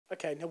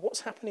Okay, now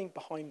what's happening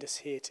behind us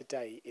here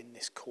today in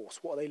this course?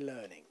 What are they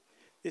learning?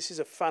 This is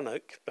a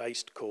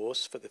FANUC-based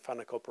course for the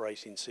FANUC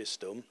operating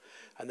system,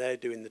 and they're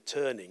doing the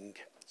turning.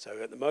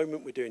 So at the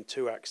moment we're doing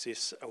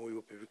 2-axis, and we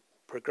will be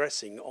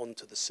progressing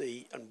onto the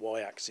C and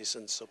Y axis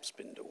and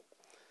subspindle.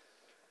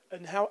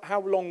 And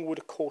how long would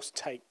a course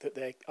take that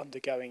they're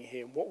undergoing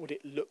here, and what would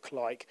it look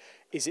like?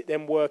 Is it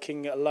them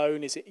working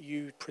alone? Is it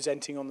you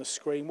presenting on the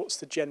screen? What's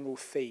the general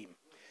theme?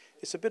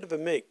 It's a bit of a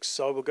mix.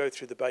 I will go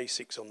through the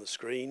basics on the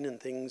screen and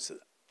things.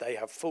 They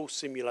have full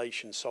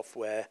simulation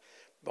software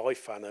by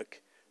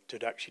FANUC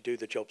to actually do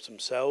the jobs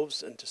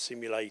themselves and to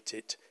simulate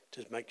it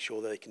to make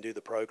sure they can do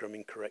the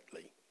programming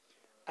correctly.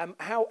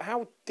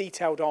 How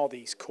detailed are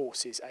these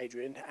courses,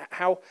 Adrian?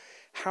 How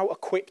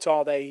equipped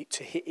are they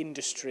to hit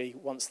industry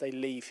once they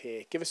leave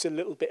here? Give us a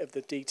little bit of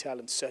the detail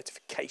and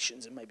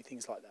certifications and maybe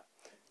things like that.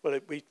 Well,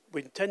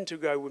 we tend to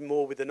go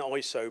more with an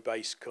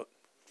ISO-based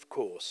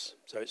course.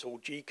 So it's all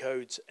G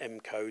codes, M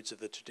codes of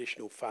the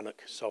traditional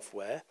FANUC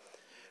software.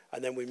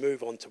 And then we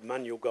move on to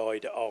Manual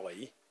Guide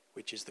I,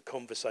 which is the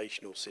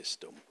conversational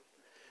system.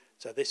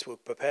 So this will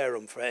prepare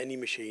them for any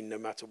machine, no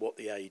matter what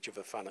the age of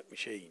a FANUC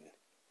machine.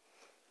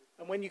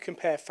 And when you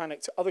compare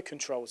FANUC to other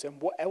controls, then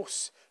what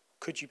else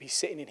could you be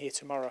sitting in here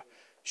tomorrow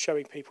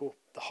showing people?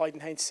 The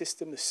Heidenhain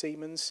system, the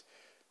Siemens?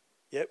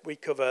 Yep, we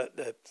cover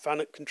the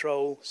FANUC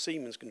control,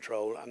 Siemens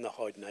control and the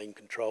Heidenhain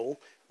control,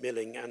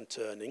 milling and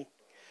turning.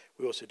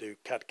 We also do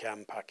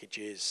CAD-CAM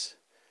packages,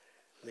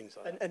 things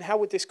like that. And how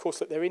would this course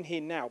look? They're in here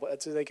now, but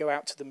do they go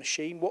out to the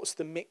machine? What's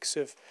the mix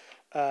of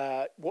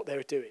what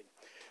they're doing?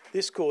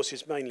 This course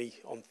is mainly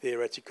on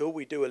theoretical.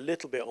 We do a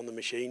little bit on the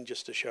machine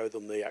just to show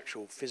them the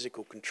actual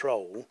physical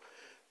control,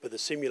 but the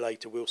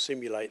simulator will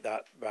simulate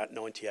that about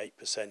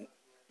 98%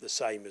 the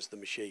same as the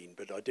machine.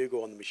 But I do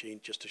go on the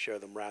machine just to show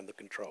them around the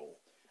control.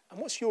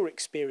 And what's your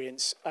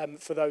experience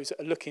for those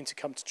that are looking to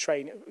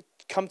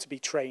come to be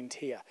trained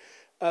here?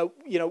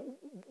 You know,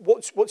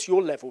 what's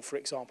your level, for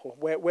example?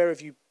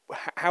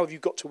 How have you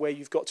got to where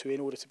you've got to in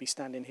order to be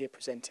standing here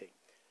presenting?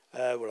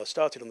 Well, I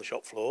started on the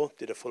shop floor,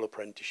 did a full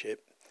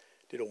apprenticeship,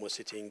 did all my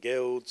city and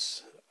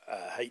guilds,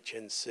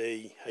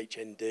 HNC,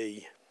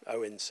 HND,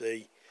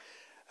 ONC.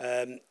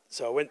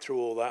 So I went through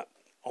all that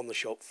on the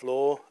shop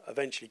floor,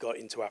 eventually got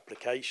into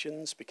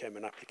applications, became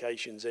an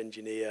applications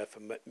engineer for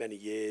many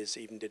years,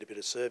 even did a bit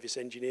of service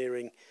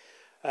engineering,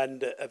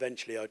 and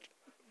eventually I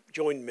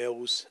joined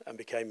Mills and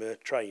became a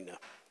trainer.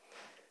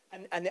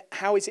 And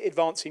how is it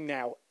advancing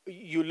now?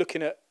 You're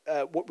looking at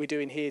what we're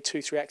doing here,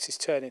 2-3-axis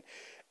turning.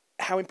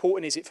 How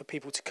important is it for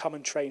people to come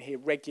and train here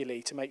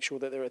regularly to make sure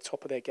that they're at the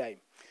top of their game?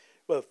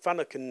 Well,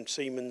 FANUC and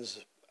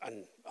Siemens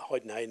and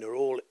Heidenhain are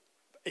all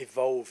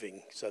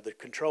evolving, so the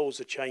controls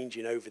are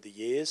changing over the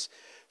years,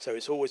 so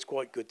it's always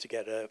quite good to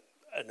get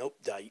an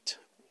update,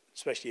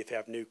 especially if you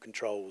have new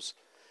controls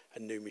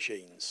and new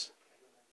machines.